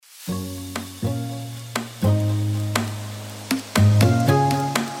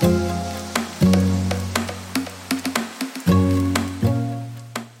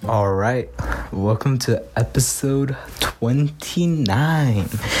right, welcome to episode 29.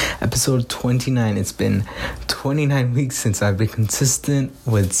 Episode 29. It's been 29 weeks since I've been consistent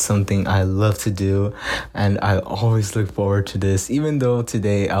with something I love to do, and I always look forward to this, even though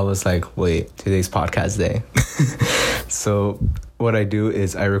today I was like, wait, today's podcast day. So what I do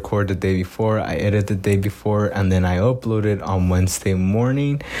is I record the day before, I edit the day before, and then I upload it on Wednesday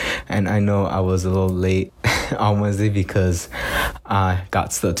morning. And I know I was a little late on Wednesday because I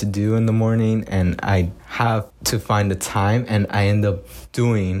got stuff to do in the morning and I have to find the time, and I end up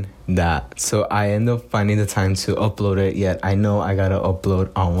doing that. So I end up finding the time to upload it, yet I know I gotta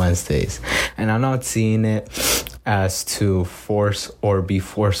upload on Wednesdays. And I'm not seeing it as to force or be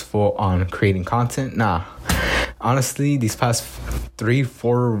forceful on creating content. Nah. Honestly, these past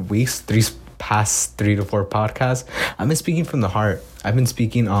 3-4 weeks, past 3 to 4 podcasts, I've been speaking from the heart. I've been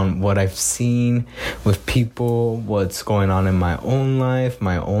speaking on what I've seen with people, what's going on in my own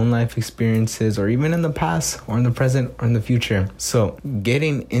life experiences, or even in the past or in the present or in the future. So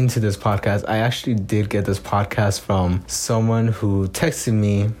getting into this podcast, I actually did get this podcast from someone who texted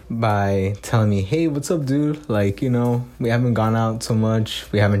me by telling me, hey, what's up, dude? Like, we haven't gone out so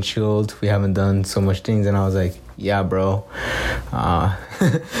much. We haven't chilled. We haven't done so much things. And I was like, yeah, bro, I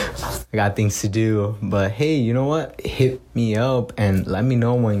got things to do, but hey, you know what? Hit me up and let me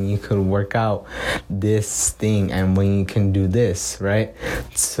know when you could work out this thing and when you can do this, right?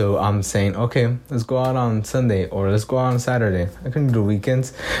 So I'm saying, okay, let's go out on Sunday or let's go out on Saturday. I can do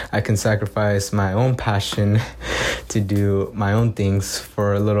weekends. I can sacrifice my own passion to do my own things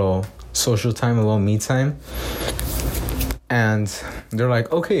for a little social time, a little me time. And they're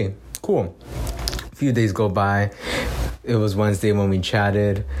like, okay, cool. Few days go by. It was Wednesday when we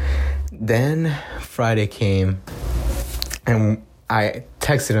chatted. Then Friday came and I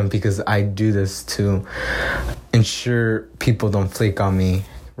texted him because I do this to ensure people don't flake on me,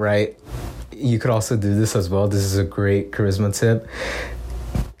 right? You could also do this as well. This is a great charisma tip.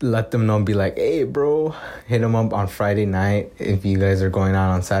 Let them know, be like, hey, bro. Hit them up on Friday night. If you guys are going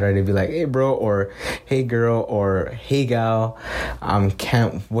out on Saturday, be like, hey, bro, or hey, girl, or hey, gal.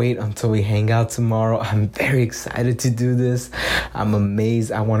 Can't wait until we hang out tomorrow. I'm very excited to do this. I'm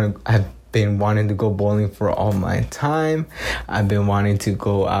amazed. I've been wanting to go bowling for all my time. I've been wanting to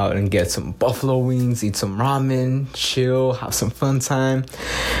go out and get some buffalo wings, eat some ramen, chill, have some fun time.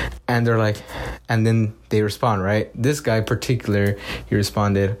 And they're like, and then they respond, right? This guy particular, he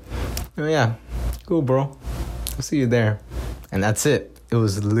responded, oh yeah, cool, bro. I'll see you there. And that's it. It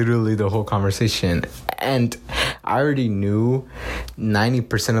was literally the whole conversation. And I already knew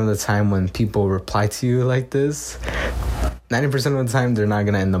 90% of the time when people reply to you like this, 90% of the time, they're not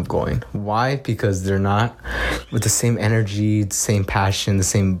going to end up going. Why? Because they're not with the same energy, the same passion, the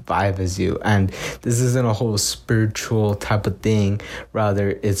same vibe as you. And this isn't a whole spiritual type of thing.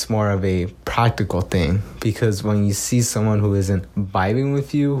 Rather, it's more of a practical thing. Because when you see someone who isn't vibing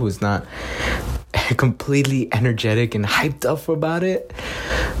with you, who's not completely energetic and hyped up about it,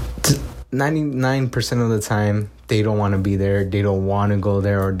 99% of the time, they don't want to be there, they don't want to go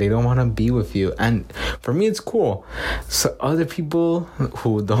there, or they don't want to be with you. And for me, it's cool. So other people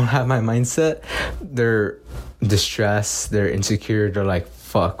who don't have my mindset, they're distressed, they're insecure, they're like,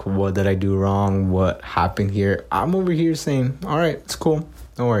 fuck, what did I do wrong? What happened here? I'm over here saying, all right, it's cool,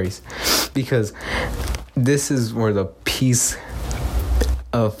 no worries. Because this is where the piece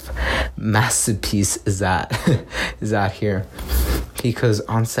of masterpiece is at here. Because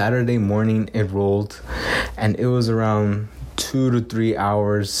on Saturday morning it rolled, and it was around 2 to 3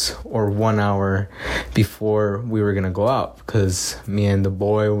 hours or 1 hour before we were gonna go out, because me and the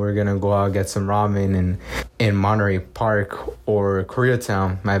boy were gonna go out get some ramen in Monterey Park or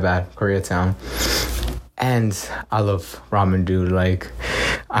Koreatown. And I love ramen, dude.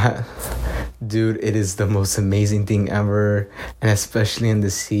 Dude, it is the most amazing thing ever. And especially in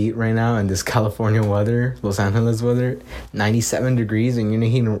this heat right now, in this California weather, Los Angeles weather, 97 degrees, and you're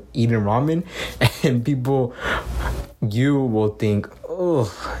eating ramen. And you will think,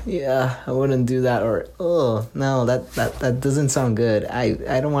 oh, yeah, I wouldn't do that. Or, oh, no, that doesn't sound good.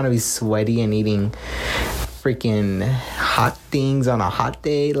 I don't want to be sweaty and eating freaking hot things on a hot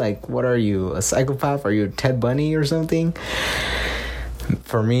day. Like, what are you, a psychopath? Are you Ted Bundy or something?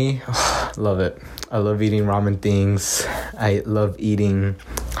 For me, love it. I love eating ramen things. I love eating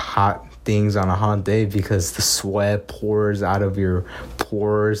hot things on a hot day because the sweat pours out of your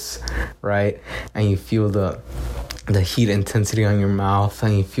pores, right? And you feel the heat intensity on your mouth,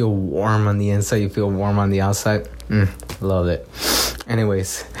 and you feel warm on the inside, you feel warm on the outside. Love it.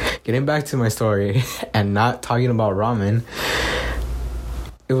 Anyways, getting back to my story and not talking about ramen,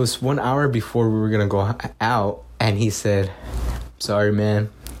 it was 1 hour before we were gonna go out, and he said, sorry man,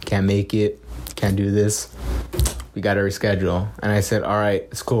 can't make it, can't do this, we gotta reschedule. And I said, all right,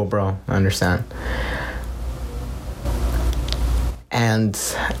 it's cool, bro, I understand. And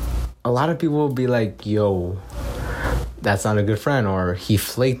a lot of people will be like, yo, that's not a good friend, or he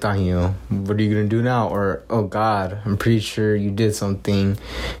flaked on you, what are you gonna do now? Or, oh God, I'm pretty sure you did something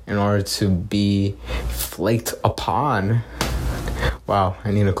in order to be flaked upon. Wow,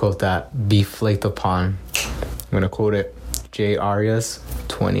 I need to quote that. Be flaked upon. I'm gonna quote it. J. Arias,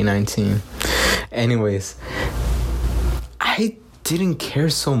 2019. Anyways, I didn't care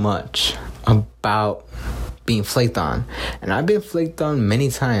so much about being flaked on. And I've been flaked on many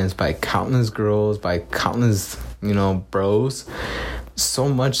times by countless girls, by countless, bros. So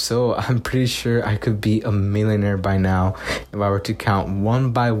much so, I'm pretty sure I could be a millionaire by now if I were to count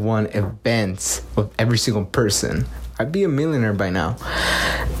one by one events with every single person. I'd be a millionaire by now.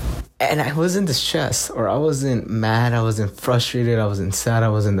 And I wasn't distressed, or I wasn't mad, I wasn't frustrated, I wasn't sad, I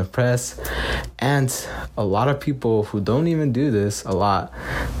wasn't depressed. And a lot of people who don't even do this,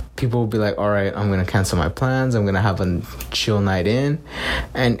 people will be like, all right, I'm going to cancel my plans, I'm going to have a chill night in.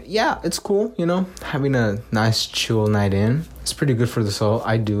 And yeah, it's cool, having a nice chill night in. It's pretty good for the soul.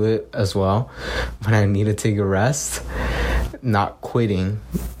 I do it as well when I need to take a rest. Not quitting,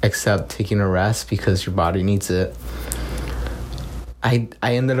 except taking a rest because your body needs it. I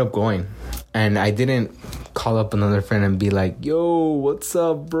ended up going, and I didn't call up another friend and be like, yo, what's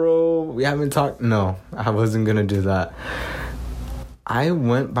up, bro? We haven't talked. No, I wasn't going to do that. I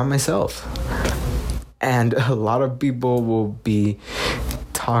went by myself. And a lot of people will be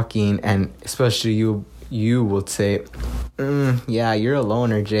talking, and especially you would say, yeah, you're a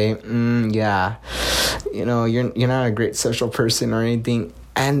loner, Jay. Yeah, you're not a great social person or anything.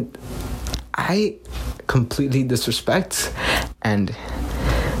 And I completely disrespect, and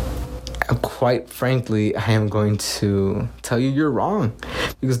quite frankly, I am going to tell you you're wrong,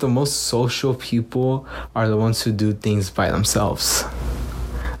 because the most social people are the ones who do things by themselves.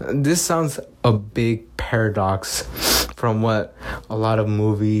 This sounds a big paradox from what a lot of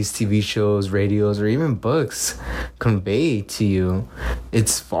movies, TV shows, radios, or even books convey to you.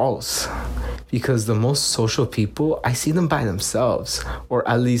 It's false. Because the most social people, I see them by themselves, or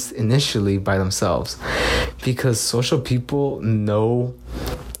at least initially by themselves. Because social people know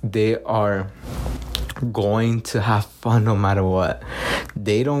they are going to have fun no matter what.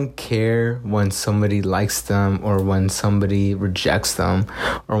 They don't care when somebody likes them, or when somebody rejects them,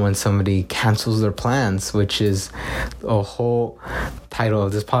 or when somebody cancels their plans, which is the whole title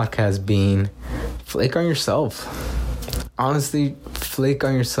of this podcast being Flake on Yourself. Honestly, flake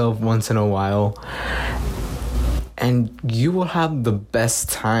on yourself once in a while, and you will have the best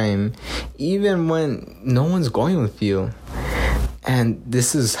time even when no one's going with you. And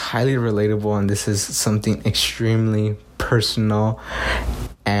this is highly relatable, and this is something extremely personal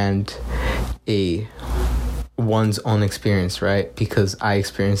and one's own experience, right? Because I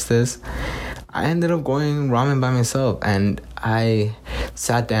experienced this. I ended up going ramen by myself, and I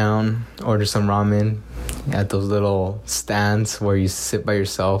sat down, ordered some ramen at those little stands where you sit by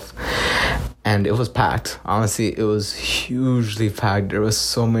yourself, and it was packed. Honestly, it was hugely packed. There was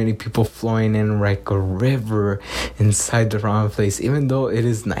so many people flowing in like a river inside the ramen place, even though it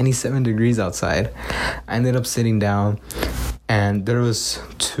is 97 degrees outside. I ended up sitting down, and there was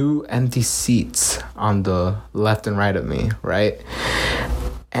 2 empty seats on the left and right of me, right?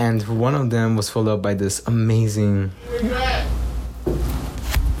 And one of them was filled up by this amazing,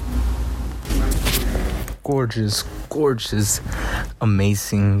 gorgeous,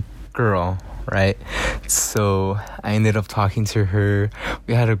 amazing girl, right? So I ended up talking to her.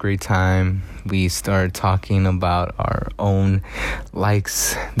 We had a great time. We started talking about our own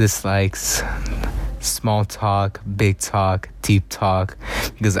likes, dislikes, small talk, big talk, deep talk,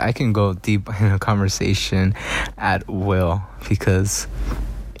 because I can go deep in a conversation at will, because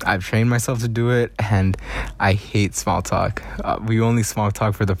I've trained myself to do it, and I hate small talk. We only small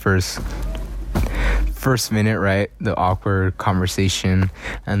talk for the first minute, right? The awkward conversation.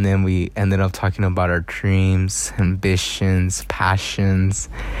 And then we ended up talking about our dreams, ambitions, passions.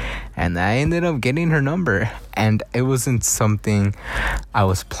 And I ended up getting her number. And it wasn't something I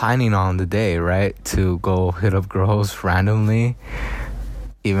was planning on the day, right? To go hit up girls randomly.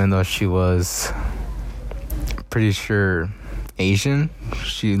 Even though she was pretty sure Asian.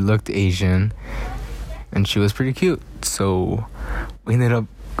 She looked Asian. And she was pretty cute. So we ended up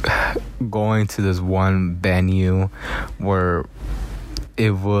going to this one venue where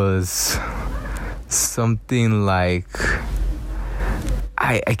it was something like,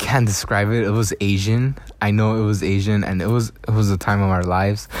 I can't describe it. It was Asian. I know it was Asian, and it was the time of our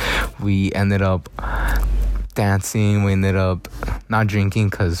lives. We ended up dancing. We ended up not drinking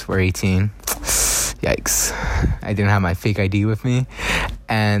because we're 18. Yikes. I didn't have my fake ID with me.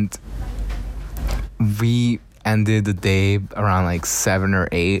 And we ended the day around like 7 or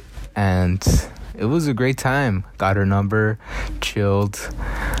 8. And it was a great time. Got her number, chilled,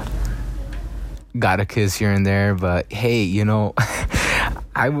 got a kiss here and there. But hey,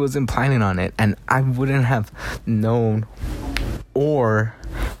 I wasn't planning on it. And I wouldn't have known or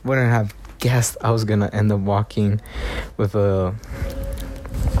wouldn't have guessed I was gonna end up walking with a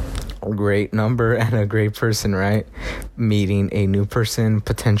great number and a great person, right? Meeting a new person,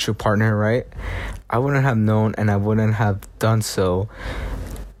 potential partner, right? I wouldn't have known, and I wouldn't have done so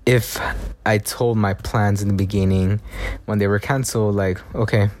if I told my plans in the beginning when they were canceled, like,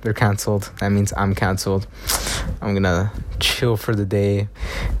 okay, they're canceled. That means I'm canceled. I'm gonna chill for the day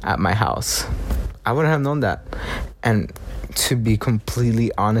at my house. I wouldn't have known that. And to be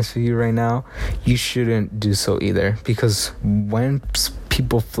completely honest with you right now, you shouldn't do so either, because when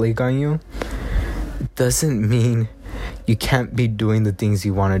people flake on you, it doesn't mean you can't be doing the things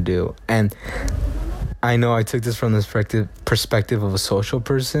you want to do. And I know I took this from the perspective of a social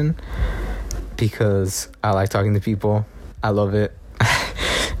person, because I like talking to people. I love it.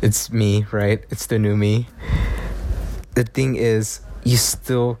 It's me, right? It's the new me. The thing is, you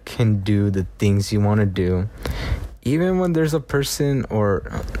still can do the things you want to do, even when there's a person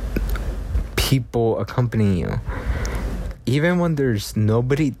or people accompanying you. Even when there's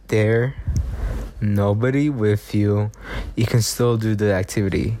nobody there, nobody with you, you can still do the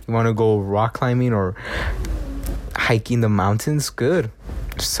activity. You want to go rock climbing or hiking the mountains? Good.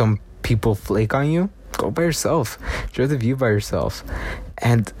 Some people flake on you, go by yourself. Enjoy the view by yourself.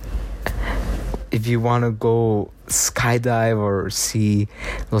 And if you want to go skydive or see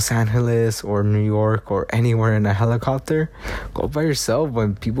Los Angeles or New York or anywhere in a helicopter, go by yourself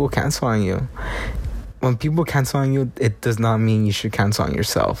when people cancel on you. When people cancel on you, it does not mean you should cancel on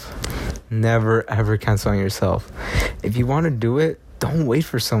yourself. Never, ever cancel on yourself. If you want to do it, don't wait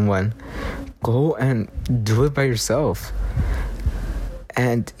for someone. Go and do it by yourself.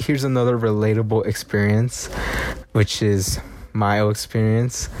 And here's another relatable experience, which is my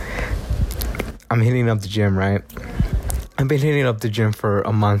experience. I'm hitting up the gym, right? I've been hitting up the gym for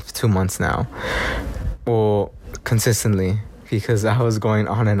a month, 2 months now. Well, consistently, because I was going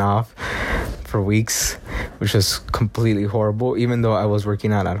on and off for weeks, which was completely horrible. Even though I was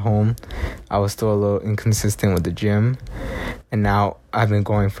working out at home, I was still a little inconsistent with the gym. And now I've been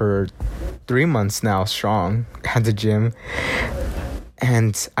going for 3 months now strong at the gym.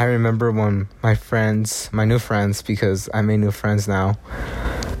 And I remember when my new friends, because I made new friends now,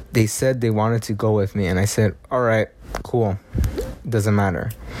 they said they wanted to go with me. And I said, all right, cool. Doesn't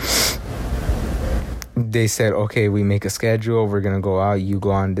matter. They said, okay, we make a schedule. We're going to go out. You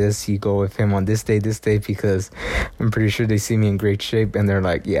go on this. You go with him on this day, because I'm pretty sure they see me in great shape. And they're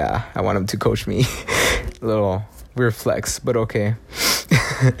like, yeah, I want him to coach me. Little weird flex, but okay.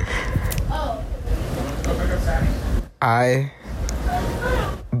 I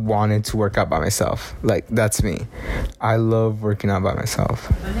wanted to work out by myself. Like, that's me. I love working out by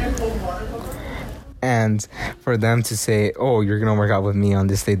myself. And for them to say, oh, you're going to work out with me on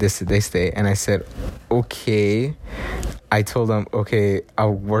this day, this day. And I said, okay. I told them, okay,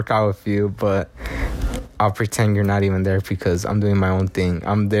 I'll work out with you, but I'll pretend you're not even there, because I'm doing my own thing.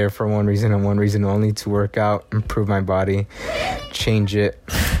 I'm there for one reason and one reason only: to work out, improve my body, change it,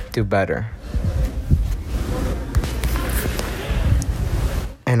 do better.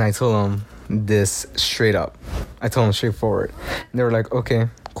 And I told them this straight up. I told them straightforward. And they were like, okay,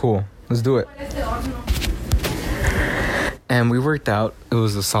 cool, let's do it. And we worked out. It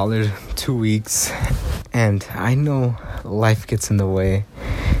was a solid 2 weeks. And I know life gets in the way,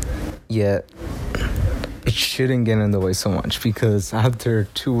 yet it shouldn't get in the way so much, because after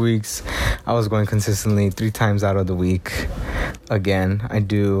 2 weeks, I was going consistently 3 times out of the week. Again, I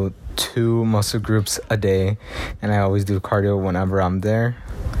do 2 muscle groups a day, and I always do cardio whenever I'm there.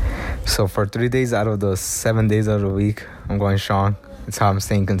 So for 3 days out of the 7 days of the week, I'm going strong. That's how I'm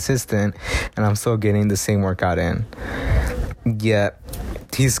staying consistent, and I'm still getting the same workout in. Yet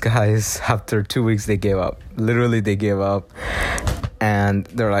these guys, after 2 weeks, they gave up. Literally, they gave up. And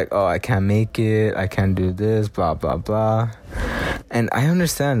they're like, oh, I can't make it. I can't do this, blah, blah, blah. And I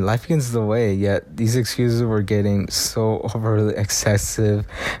understand life gets in the way, yet these excuses were getting so overly excessive.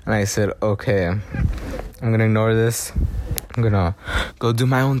 And I said, okay, I'm going to ignore this. I'm going to go do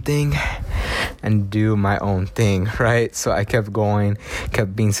my own thing and do my own thing, right? So I kept going,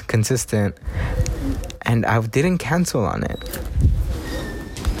 kept being consistent, and I didn't cancel on it.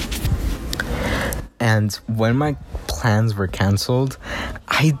 And when my plans were canceled,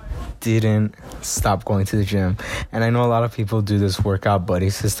 I didn't stop going to the gym. And I know a lot of people do this workout buddy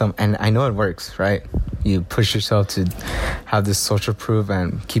system, and I know it works, right? You push yourself to have this social proof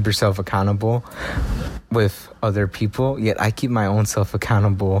and keep yourself accountable with other people, yet I keep my own self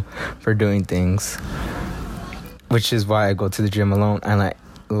accountable for doing things, which is why I go to the gym alone. And I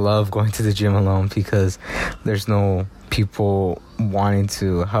love going to the gym alone because there's no people wanting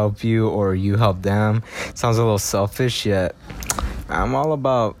to help you or you help them. It sounds a little selfish, yet I'm all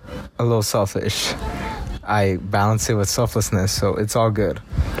about a little selfish. I balance it with selflessness, so it's all good.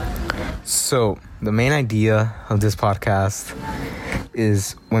 So the main idea of this podcast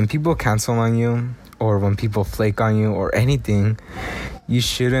is when people cancel on you or when people flake on you or anything, you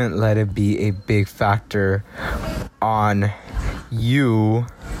shouldn't let it be a big factor on you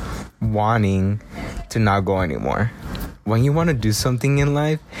wanting to not go anymore. When you want to do something in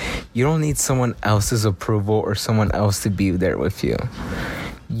life, you don't need someone else's approval or someone else to be there with you.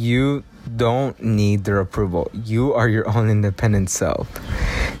 You don't need their approval. You are your own independent self.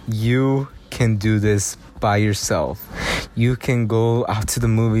 You can do this by yourself. You can go out to the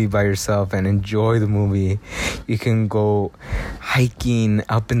movie by yourself and enjoy the movie. You can go hiking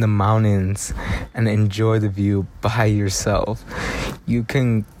up in the mountains and enjoy the view by yourself. You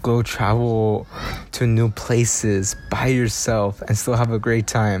can go travel to new places by yourself and still have a great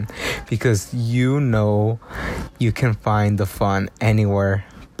time because you know you can find the fun anywhere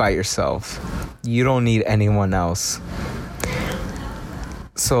by yourself. You don't need anyone else.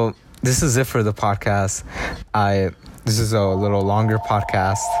 So this is it for the podcast. This is a little longer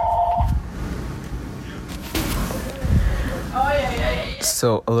podcast.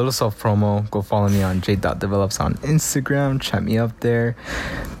 So a little self-promo. Go follow me on j.develops on Instagram. Chat me up there.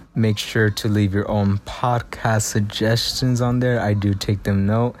 Make sure to leave your own podcast suggestions on there. I do take them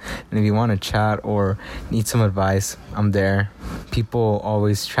note. And if you want to chat or need some advice, I'm there. People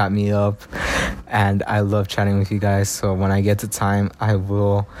always chat me up, and I love chatting with you guys. So when I get the time, I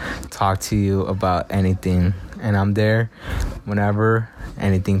will talk to you about anything. And I'm there whenever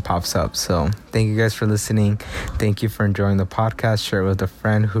anything pops up. So thank you guys for listening. Thank you for enjoying the podcast. Share it with a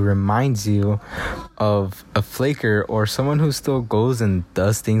friend who reminds you of a flaker or someone who still goes and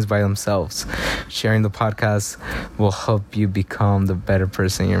does things by themselves. Sharing the podcast will help you become the better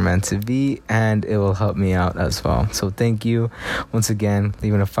person you're meant to be, and it will help me out as well. So thank you once again.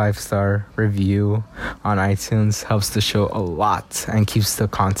 Leaving a 5-star review on iTunes helps the show a lot and keeps the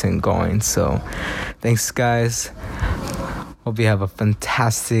content going. So thanks, guys. Hope you have a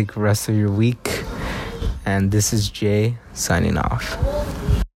fantastic rest of your week. And this is Jay signing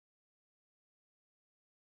off.